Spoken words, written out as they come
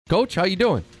Coach, how you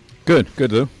doing? Good,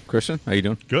 Lou. Christian, how you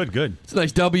doing? Good. It's a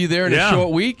nice W there in a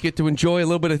short week. Get to enjoy a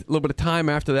little bit of time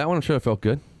after that one. I'm sure it felt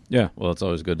good. Yeah, well, it's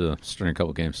always good to string a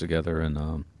couple games together.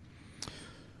 And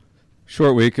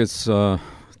short week, it's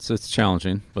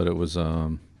challenging, but it was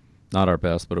not our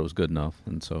best, but it was good enough,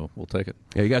 and so we'll take it.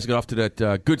 Yeah, you guys got off to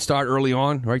that good start early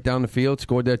on, right down the field,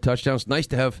 scored that touchdown. It's nice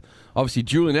to have, obviously,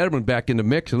 Julian Edelman back in the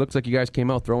mix. It looks like you guys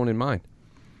came out throwing in mind.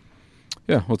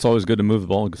 Yeah, well, it's always good to move the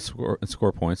ball and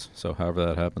score points. So however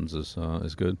that happens is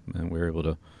good, and we were able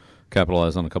to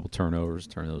capitalize on a couple turnovers,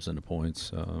 turn those into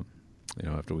points.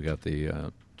 After we got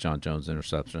the John Jones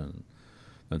interception,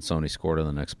 then Sony scored on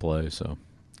the next play. So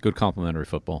good complimentary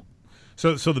football.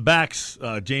 So the backs,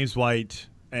 James White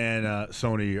and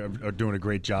Sony are doing a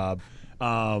great job.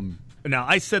 Now,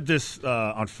 I said this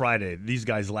on Friday. These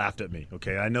guys laughed at me,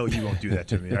 okay? I know you won't do that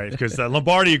to me, right? Because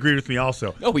Lombardi agreed with me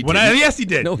also. No, he didn't. Yes, he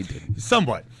did. No, he didn't.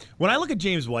 Somewhat. When I look at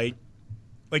James White,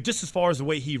 like just as far as the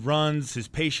way he runs, his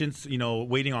patience,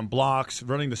 waiting on blocks,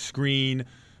 running the screen,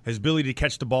 his ability to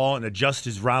catch the ball and adjust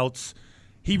his routes,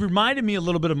 he reminded me a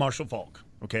little bit of Marshall Faulk,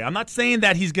 okay? I'm not saying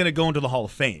that he's going to go into the Hall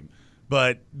of Fame,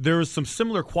 but there's some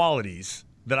similar qualities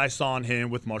that I saw in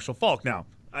him with Marshall Faulk. Now,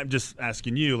 I'm just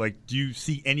asking you, do you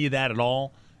see any of that at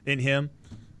all in him?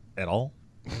 At all?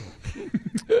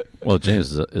 Well,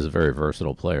 James is a very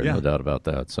versatile player, no doubt about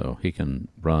that. So he can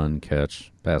run,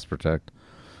 catch, pass protect,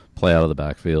 play out of the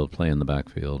backfield, play in the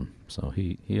backfield. So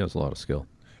he has a lot of skill.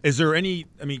 Is there any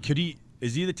 –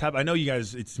 is he the type – I know you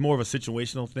guys – it's more of a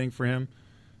situational thing for him.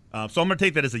 So I'm going to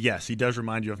take that as a yes. He does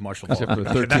remind you of Marshall Faulk. Except for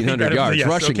 1,300 yards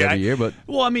rushing every year. But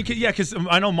well, because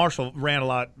I know Marshall ran a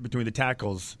lot between the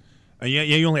tackles.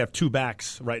 You only have two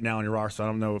backs right now on your roster. So I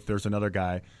don't know if there's another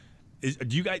guy.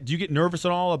 Do you get nervous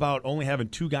at all about only having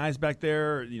two guys back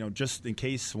there? Just in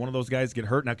case one of those guys get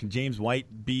hurt. Now, can James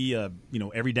White be a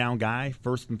every down guy,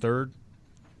 first and third?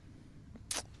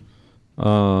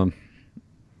 Well,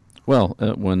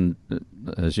 when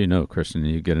as you know, Christian,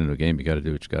 you get into a game, you got to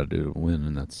do what you got to do to win,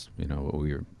 and that's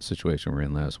what situation we're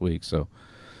in last week. So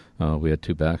we had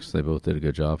two backs; they both did a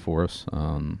good job for us.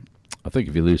 I think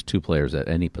if you lose two players at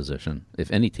any position,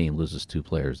 if any team loses two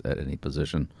players at any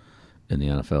position in the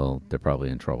NFL, they're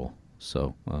probably in trouble.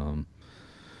 So,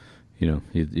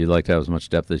 you'd like to have as much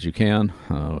depth as you can.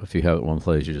 If you have it at one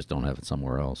place, you just don't have it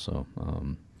somewhere else. So,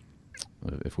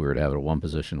 if we were to have it at one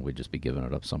position, we'd just be giving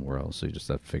it up somewhere else. So you just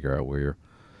have to figure out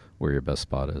where your best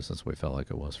spot is. That's what we felt like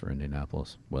it was for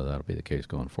Indianapolis. Whether that'll be the case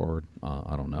going forward,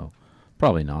 I don't know.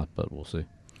 Probably not, but we'll see.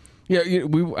 Yeah,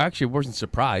 we actually wasn't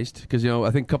surprised because,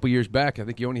 I think a couple years back, I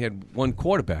think you only had one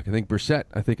quarterback. I think Brissett,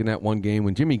 in that one game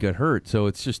when Jimmy got hurt. So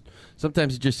it's just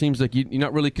sometimes it just seems like you're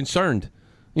not really concerned,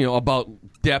 about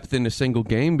depth in a single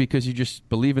game because you just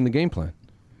believe in the game plan.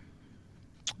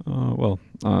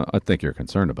 I think you're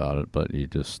concerned about it, but you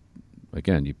just,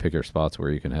 again, you pick your spots where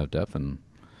you can have depth, and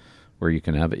where you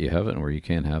can have it, you have it, and where you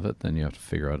can't have it, then you have to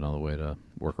figure out another way to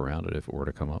work around it if it were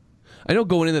to come up. I know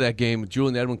going into that game with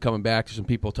Julian Edelman coming back, there's some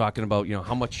people talking about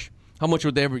how much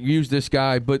would they ever use this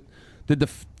guy, but did the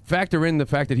factor in the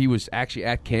fact that he was actually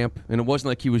at camp and it wasn't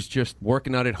like he was just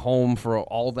working out at home for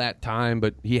all that time,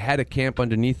 but he had a camp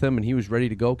underneath him and he was ready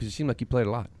to go because it seemed like he played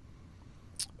a lot.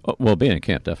 Well, being in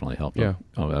camp definitely helped him.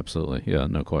 Yeah. Oh, absolutely. Yeah,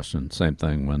 no question. Same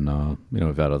thing when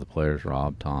we've had other players,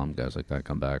 Rob, Tom, guys like that,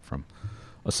 come back from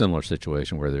a similar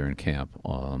situation where they're in camp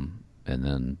and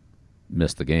then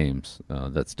miss the games.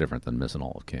 That's different than missing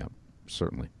all of camp,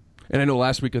 certainly. And I know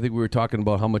last week I think we were talking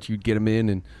about how much you'd get him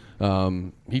in,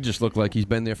 and he just looked like he's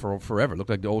been there for forever. Looked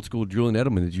like the old school Julian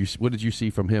Edelman. What did you see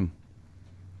from him?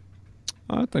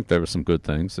 I think there were some good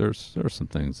things. There's some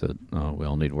things that we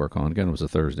all need to work on. Again, it was a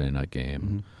Thursday night game.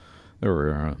 Mm-hmm. There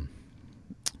were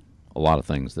a lot of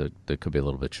things that could be a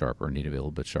little bit sharper, need to be a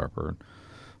little bit sharper.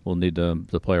 We'll need to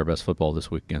play our best football this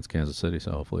week against Kansas City,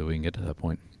 so hopefully we can get to that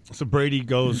point. So Brady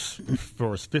goes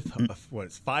for his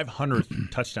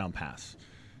 500th touchdown pass.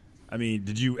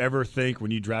 Did you ever think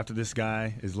when you drafted this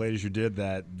guy as late as you did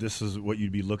that this is what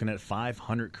you'd be looking at,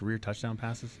 500 career touchdown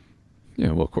passes?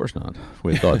 Yeah, well, of course not. If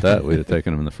we thought that, we'd have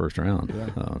taken him in the first round. Yeah.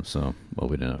 We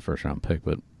didn't have a first-round pick,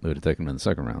 but we would have taken him in the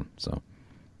second round. So,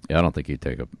 yeah, I don't think you'd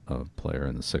take a player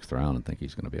in the sixth round and think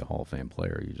he's going to be a Hall of Fame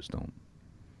player. You just don't.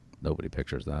 Nobody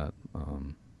pictures that.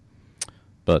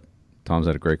 But Tom's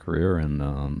had a great career,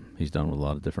 and he's done with a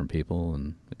lot of different people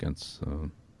and against a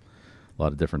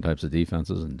lot of different types of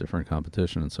defenses and different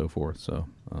competition and so forth. So,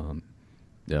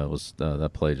 it was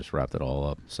that play just wrapped it all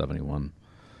up.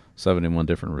 71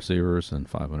 different receivers and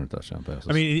 500 touchdown passes.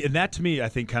 And that to me, I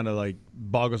think, kind of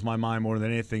boggles my mind more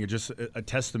than anything. It's just a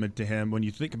testament to him when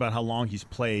you think about how long he's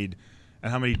played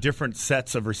and how many different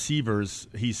sets of receivers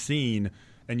he's seen.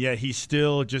 and yet he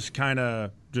still just kind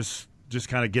of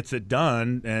gets it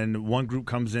done. And one group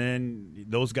comes in,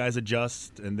 those guys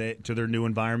adjust to their new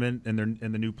environment and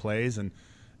the new plays, and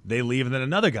they leave, and then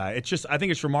another guy. I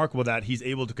think it's remarkable that he's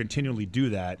able to continually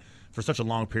do that for such a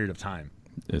long period of time.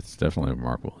 It's definitely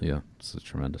remarkable. Yeah, it's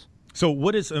tremendous. So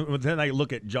then I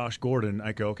look at Josh Gordon.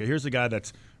 I go, okay, here's a guy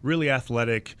that's really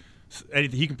athletic.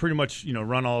 He can pretty much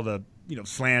run all the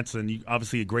slants, and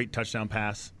obviously a great touchdown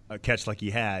pass catch like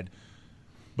he had.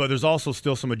 But there's also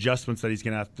still some adjustments that he's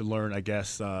going to have to learn, I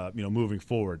guess, moving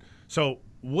forward. So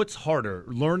what's harder,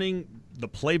 learning the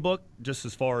playbook just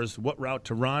as far as what route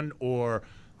to run, or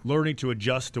learning to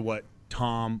adjust to what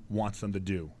Tom wants them to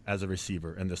do as a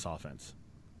receiver in this offense?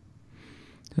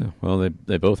 Yeah, well,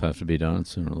 they both have to be done.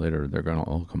 Sooner or later, they're going to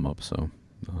all come up. So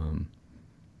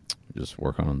just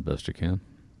work on them the best you can.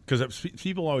 Because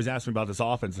people always ask me about this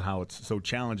offense and how it's so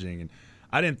challenging. And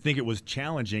I didn't think it was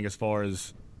challenging as far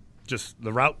as just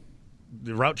the route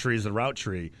tree is the route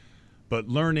tree. But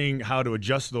learning how to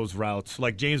adjust those routes,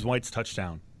 like James White's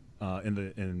touchdown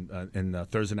in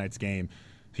Thursday night's game,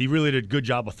 he really did a good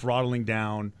job of throttling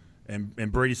down,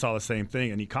 and Brady saw the same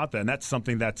thing, and he caught that. And that's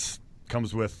something that's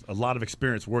comes with a lot of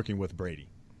experience working with Brady.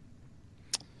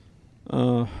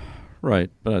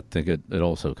 Right, but I think it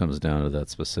also comes down to that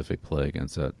specific play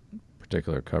against that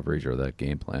particular coverage or that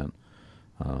game plan.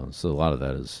 So a lot of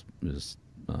that is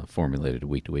formulated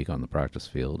week to week on the practice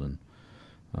field,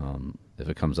 and if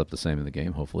it comes up the same in the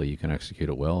game, hopefully you can execute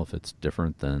it well. If it's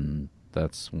different, then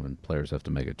that's when players have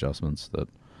to make adjustments that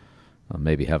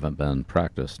maybe haven't been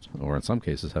practiced, or in some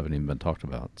cases haven't even been talked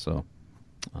about. So,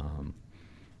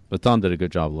 but Tom did a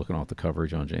good job looking off the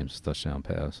coverage on James' touchdown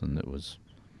pass, and it was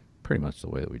pretty much the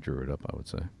way that we drew it up, I would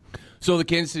say. So the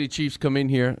Kansas City Chiefs come in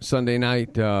here Sunday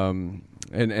night,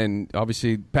 and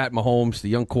obviously Pat Mahomes, the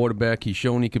young quarterback, he's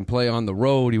shown he can play on the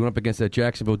road. He went up against that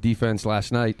Jacksonville defense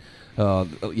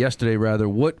yesterday rather.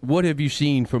 What have you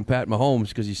seen from Pat Mahomes?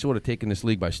 Because he's sort of taken this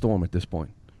league by storm at this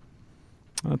point.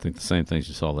 I think the same things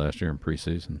you saw last year in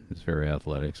preseason. He's very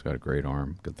athletic. He's got a great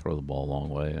arm. Can throw the ball a long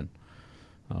way and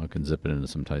can zip it into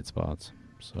some tight spots.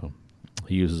 So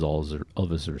he uses all of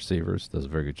his receivers. Does a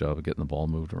very good job of getting the ball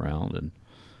moved around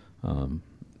and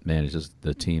manages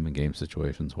the team in game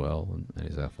situations well. And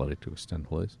he's athletic to extend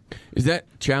plays. Is that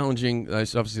challenging?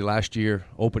 Obviously, last year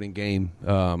opening game,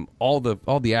 all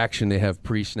the action they have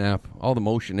pre-snap, all the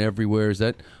motion everywhere. Is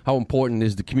that how important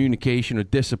is the communication or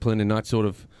discipline and not sort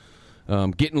of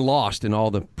getting lost in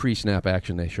all the pre-snap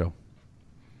action they show?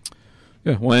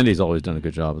 Yeah, well, Andy's always done a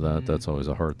good job of that. That's always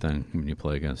a hard thing when you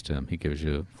play against him. He gives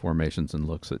you formations and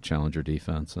looks at challenger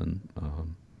defense, and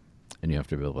you have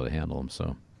to be able to handle them.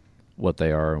 So what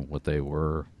they are and what they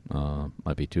were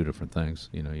might be two different things.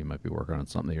 You might be working on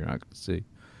something that you're not going to see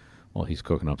while he's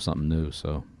cooking up something new.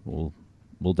 So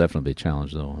we'll definitely be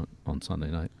challenged, though, on Sunday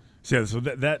night. So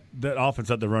that offense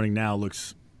that they're running now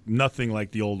looks nothing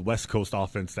like the old West Coast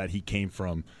offense that he came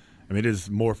from. I mean, it is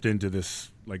morphed into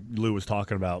this, like Lou was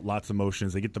talking about, lots of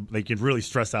motions. They can really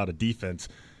stress out a defense.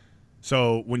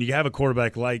 So when you have a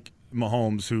quarterback like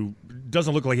Mahomes, who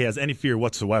doesn't look like he has any fear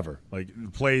whatsoever, like the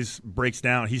plays breaks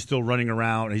down, he's still running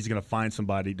around, and he's going to find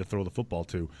somebody to throw the football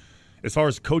to. As far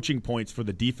as coaching points for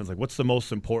the defense, like what's the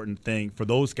most important thing for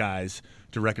those guys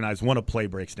to recognize when a play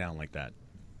breaks down like that?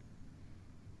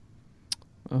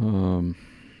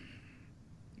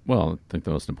 Well, I think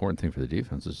the most important thing for the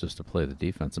defense is just to play the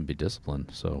defense and be disciplined.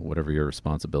 So whatever your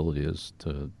responsibility is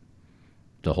to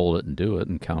hold it and do it,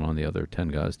 and count on the other 10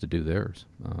 guys to do theirs.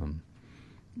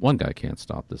 One guy can't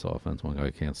stop this offense. One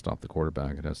guy can't stop the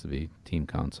quarterback. It has to be team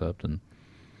concept, and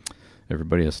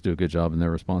everybody has to do a good job in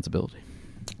their responsibility.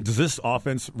 Does this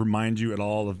offense remind you at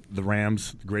all of the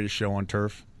Rams' The Greatest Show on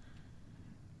Turf?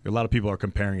 A lot of people are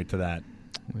comparing it to that.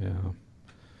 Yeah.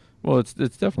 Well, it's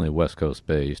definitely West Coast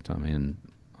based. I mean,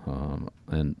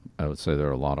 and I would say there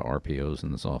are a lot of RPOs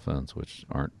in this offense, which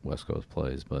aren't West Coast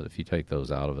plays. But if you take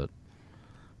those out of it,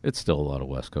 it's still a lot of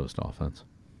West Coast offense.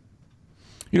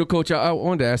 Coach, I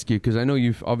wanted to ask you, because I know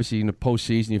you've obviously in the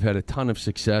postseason you've had a ton of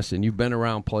success, and you've been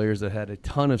around players that had a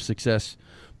ton of success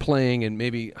playing. And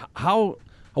maybe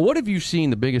what have you seen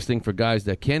the biggest thing for guys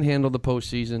that can handle the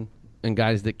postseason and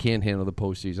guys that can't handle the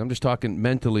postseason? I'm just talking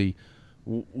mentally.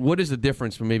 What is the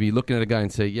difference from maybe looking at a guy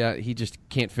and say, yeah, he just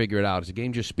can't figure it out? Does the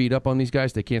game just speed up on these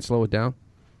guys? They can't slow it down?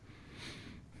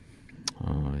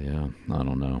 Yeah, I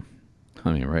don't know.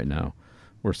 I mean, right now,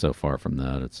 we're so far from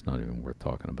that, it's not even worth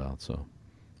talking about. So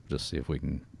just see if we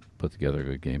can put together a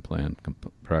good game plan,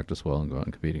 practice well, and go out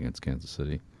and compete against Kansas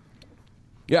City.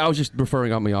 Yeah, I was just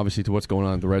referring, obviously, to what's going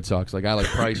on with the Red Sox. Like, a guy like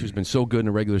Price, who's been so good in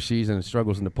the regular season and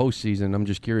struggles in the postseason. I'm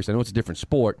just curious. I know it's a different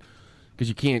sport. because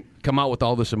you can't come out with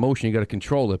all this emotion. You got to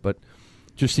control it. But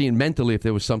just seeing mentally if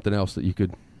there was something else that you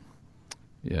could.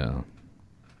 Yeah,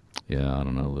 I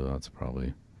don't know, Lou. That's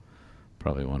probably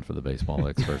one for the baseball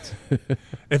experts.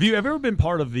 Have you ever been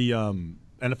part of the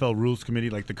NFL rules committee,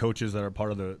 like the coaches that are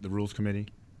part of the rules committee?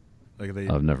 Like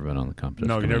I've never been on the competition.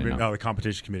 No, you've committee, never been. No, the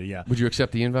competition committee. Yeah. Would you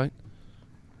accept the invite?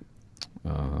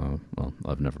 Well,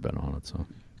 I've never been on it, so.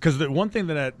 Because the one thing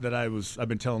that I've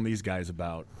been telling these guys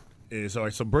about is, all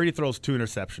right, so Brady throws 2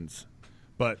 interceptions,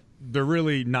 but they're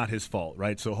really not his fault,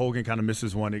 right? So Hogan kind of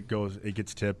misses one, it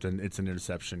gets tipped, and it's an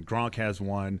interception. Gronk has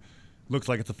one, looks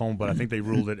like it's a fumble, but I think they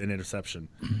ruled it an interception.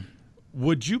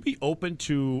 Would you be open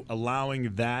to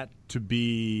allowing that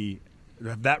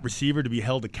receiver to be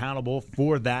held accountable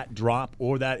for that drop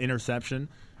or that interception?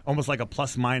 Almost like a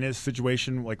plus-minus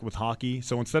situation like with hockey.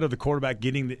 So instead of the quarterback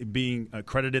being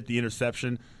credited the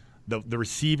interception, the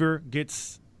receiver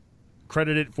gets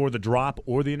credited for the drop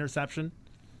or the interception?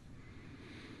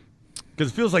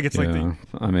 Because it feels like it's like the...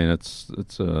 I mean, it's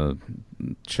a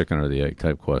chicken or the egg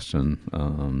type question. I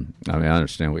mean, I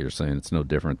understand what you're saying. It's no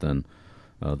different than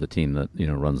the team that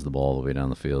runs the ball all the way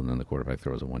down the field, and then the quarterback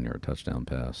throws a 1-yard touchdown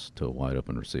pass to a wide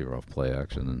open receiver off play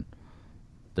action, and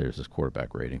there's this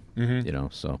quarterback rating.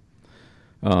 So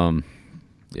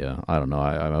yeah, I don't know.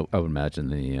 I would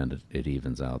imagine in the end it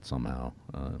evens out somehow.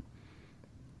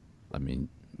 I mean,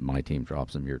 my team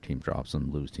drops them, your team drops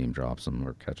them, Lou's team drops them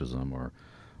or catches them or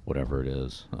whatever it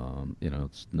is.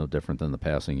 It's no different than the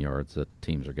passing yards that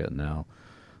teams are getting now.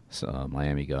 So,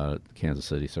 Miami got it. Kansas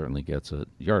City certainly gets it.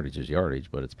 Yardage is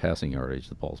yardage, but it's passing yardage.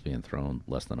 The ball's being thrown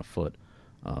less than a foot,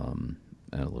 and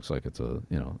it looks like it's a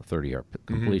 30-yard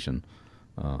completion.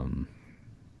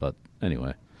 But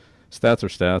anyway, stats are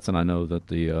stats, and I know that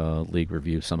the league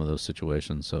reviews some of those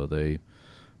situations. So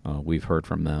we've heard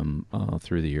from them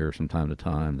through the years from time to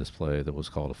time. This play that was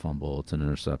called a fumble, it's an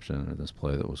interception. Or this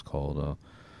play that was called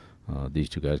these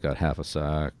 2 guys got half a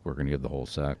sack. We're going to give the whole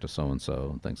sack to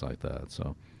so-and-so and things like that.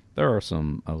 So there are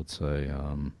some, I would say,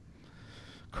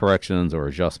 corrections or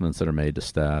adjustments that are made to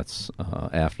stats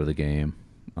after the game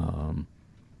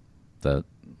that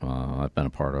I've been a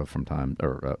part of from time,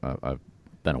 or I've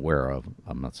been aware of.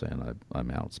 I'm not saying I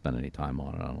don't spend any time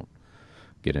on it. I don't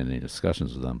get in any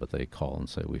discussions with them, but they call and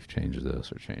say, we've changed this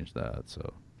or changed that. So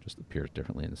it just appears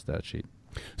differently in the stat sheet.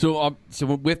 So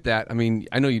with that, I mean,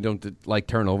 I know you don't like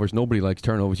turnovers. Nobody likes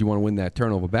turnovers. You want to win that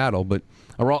turnover battle, but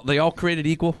are they all created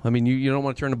equal? I mean, you don't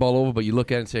want to turn the ball over, but you look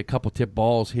at it and say a couple tip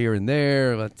balls here and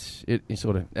there. That is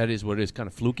what it is, kind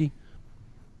of fluky.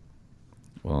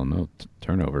 Well, no,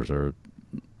 turnovers are.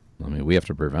 I mean, we have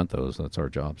to prevent those. That's our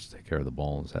job, is to take care of the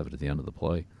ball and have it at the end of the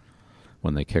play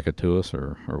when they kick it to us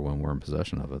or when we're in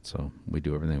possession of it. So we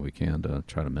do everything we can to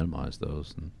try to minimize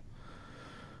those. And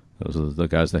those are the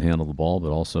guys that handle the ball, but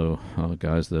also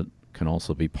guys that can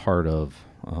also be part of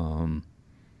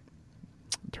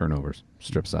turnovers,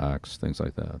 strip sacks, things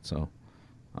like that. So,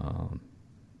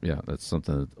 yeah, that's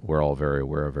something that we're all very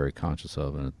aware of, very conscious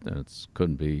of, and it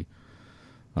couldn't be.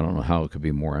 I don't know how it could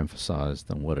be more emphasized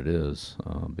than what it is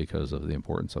because of the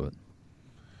importance of it.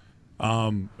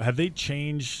 Have they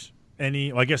changed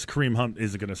any? Well, I guess Kareem Hunt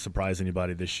isn't going to surprise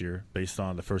anybody this year based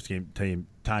on the first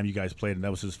time you guys played, and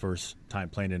that was his first time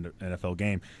playing in an NFL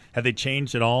game. Have they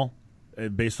changed at all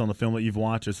based on the film that you've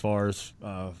watched as far as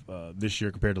this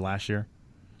year compared to last year?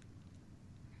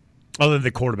 Other than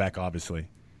the quarterback, obviously.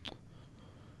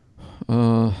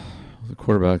 The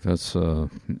quarterback, that's a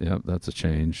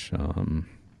change.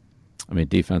 I mean,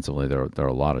 defensively, there are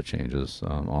a lot of changes.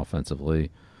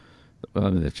 Offensively,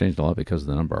 they've changed a lot because of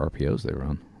the number of RPOs they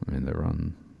run. I mean, they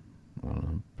run, I don't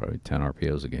know, probably 10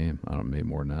 RPOs a game. I don't know, maybe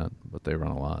more than that, but they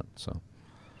run a lot. So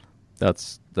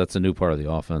that's a new part of the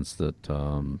offense that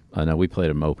I know we played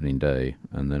him opening day,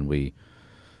 and then we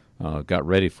got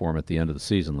ready for him at the end of the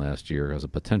season last year as a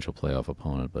potential playoff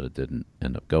opponent, but it didn't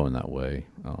end up going that way.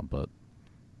 But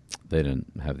they didn't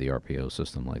have the RPO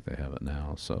system like they have it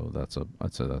now, so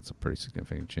I'd say that's a pretty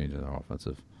significant change in their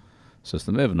offensive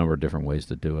system. They have a number of different ways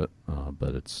to do it,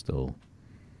 but it's still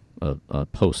a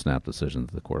post-snap decision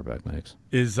that the quarterback makes.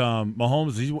 Is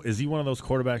Mahomes, is he one of those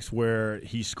quarterbacks where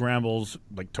he scrambles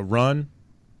like to run,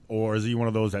 or is he one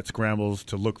of those that scrambles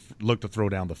to look to throw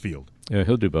down the field? Yeah,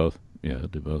 he'll do both.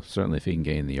 Certainly if he can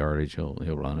gain the yardage, he'll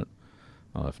run it.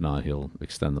 If not, he'll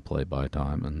extend the play by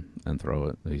time and throw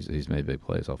it. He's made big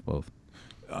plays off both.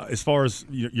 As far as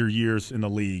your years in the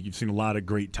league, you've seen a lot of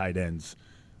great tight ends.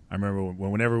 I remember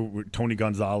whenever Tony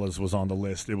Gonzalez was on the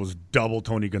list, it was double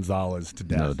Tony Gonzalez to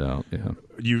death. No doubt,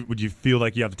 yeah. Would you feel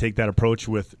like you have to take that approach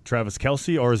with Travis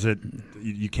Kelce, or is it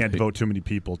you can't devote too many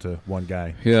people to one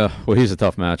guy? Yeah, well, he's a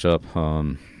tough matchup.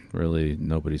 Really,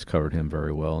 nobody's covered him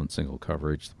very well in single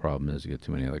coverage. The problem is you get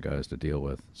too many other guys to deal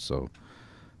with. So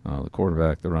the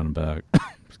quarterback, the running back,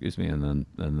 excuse me, and then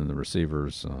the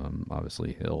receivers.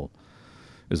 Obviously, Hill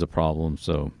is a problem.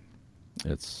 So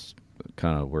it's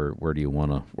kind of where do you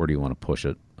want to push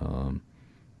it?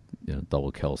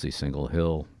 Double Kelsey, single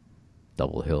Hill,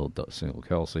 double Hill, single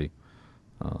Kelsey,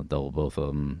 double both of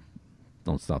them.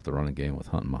 Don't stop the running game with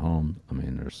Hunt and Mahomes. I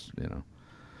mean, there's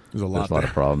a lot of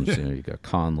problems. You got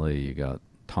Conley, you got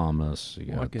Thomas, you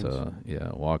got Watkins.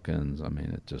 Watkins. I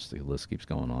mean, the list keeps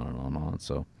going on and on and on.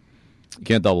 So you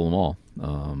can't double them all.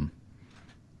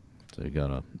 So you got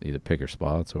to either pick your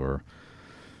spots or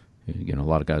a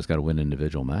lot of guys got to win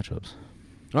individual matchups.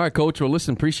 All right, Coach. Well,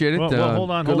 listen, appreciate it. Well, hold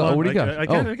on. What do you got? I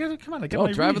got come on. I got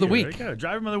my drive of the week. week. I got a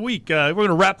drive of the week. We're going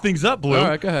to wrap things up, Blue. All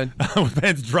right, go ahead. With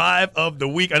Ben's drive of the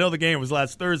week. I know the game was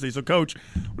last Thursday, so Coach,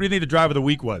 what do you think the drive of the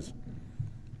week was?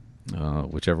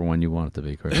 Whichever one you want it to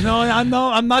be, Chris. No,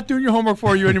 I'm not doing your homework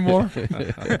for you anymore.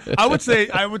 I'm going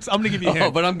to give you a hint.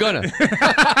 Oh, but I'm gonna.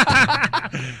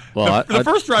 Well, the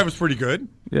first drive was pretty good.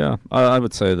 Yeah, I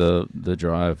would say the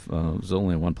drive was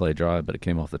only a one-play drive, but it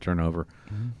came off the turnover.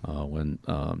 When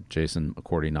Jason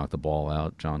McCourty knocked the ball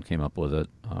out, John came up with it,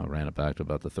 ran it back to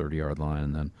about the 30-yard line,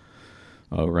 and then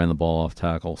ran the ball off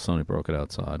tackle. Sony broke it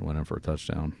outside, went in for a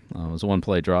touchdown. It was a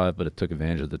one-play drive, but it took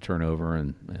advantage of the turnover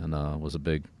and was a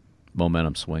big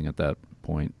momentum swing at that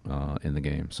point in the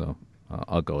game. So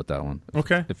I'll go with that one.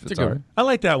 Okay. If it's all right. I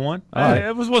like that one.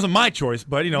 It wasn't my choice,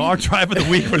 but our drive of the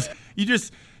week was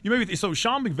so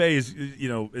Sean McVay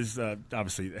is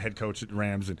obviously the head coach at the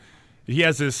Rams, and he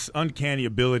has this uncanny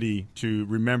ability to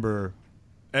remember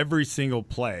every single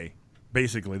play.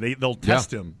 Basically, they'll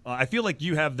test him. I feel like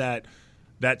you have that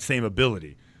same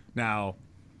ability. Now,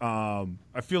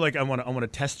 I feel like I want to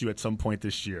test you at some point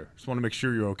this year. Just want to make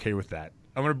sure you're okay with that.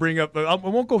 I'm going to bring up. I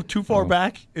won't go too far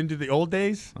back into the old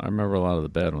days. I remember a lot of the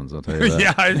bad ones. I'll tell you that.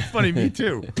 Yeah, it's funny. Me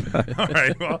too. All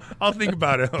right. Well, I'll think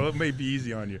about it. It may be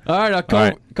easy on you. All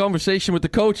right. Conversation with the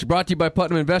coach brought to you by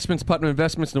Putnam Investments. Putnam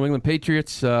Investments, New England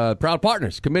Patriots, proud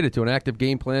partners, committed to an active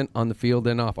game plan on the field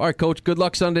and off. All right, Coach. Good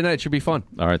luck Sunday night. It should be fun.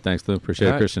 All right. Thanks, Lou.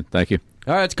 Appreciate it, Christian. Thank you.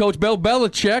 All right, it's Coach Bill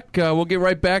Belichick. We'll get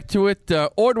right back to it.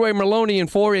 Ordway, Maloney, and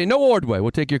Fourier. No Ordway.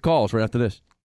 We'll take your calls right after this.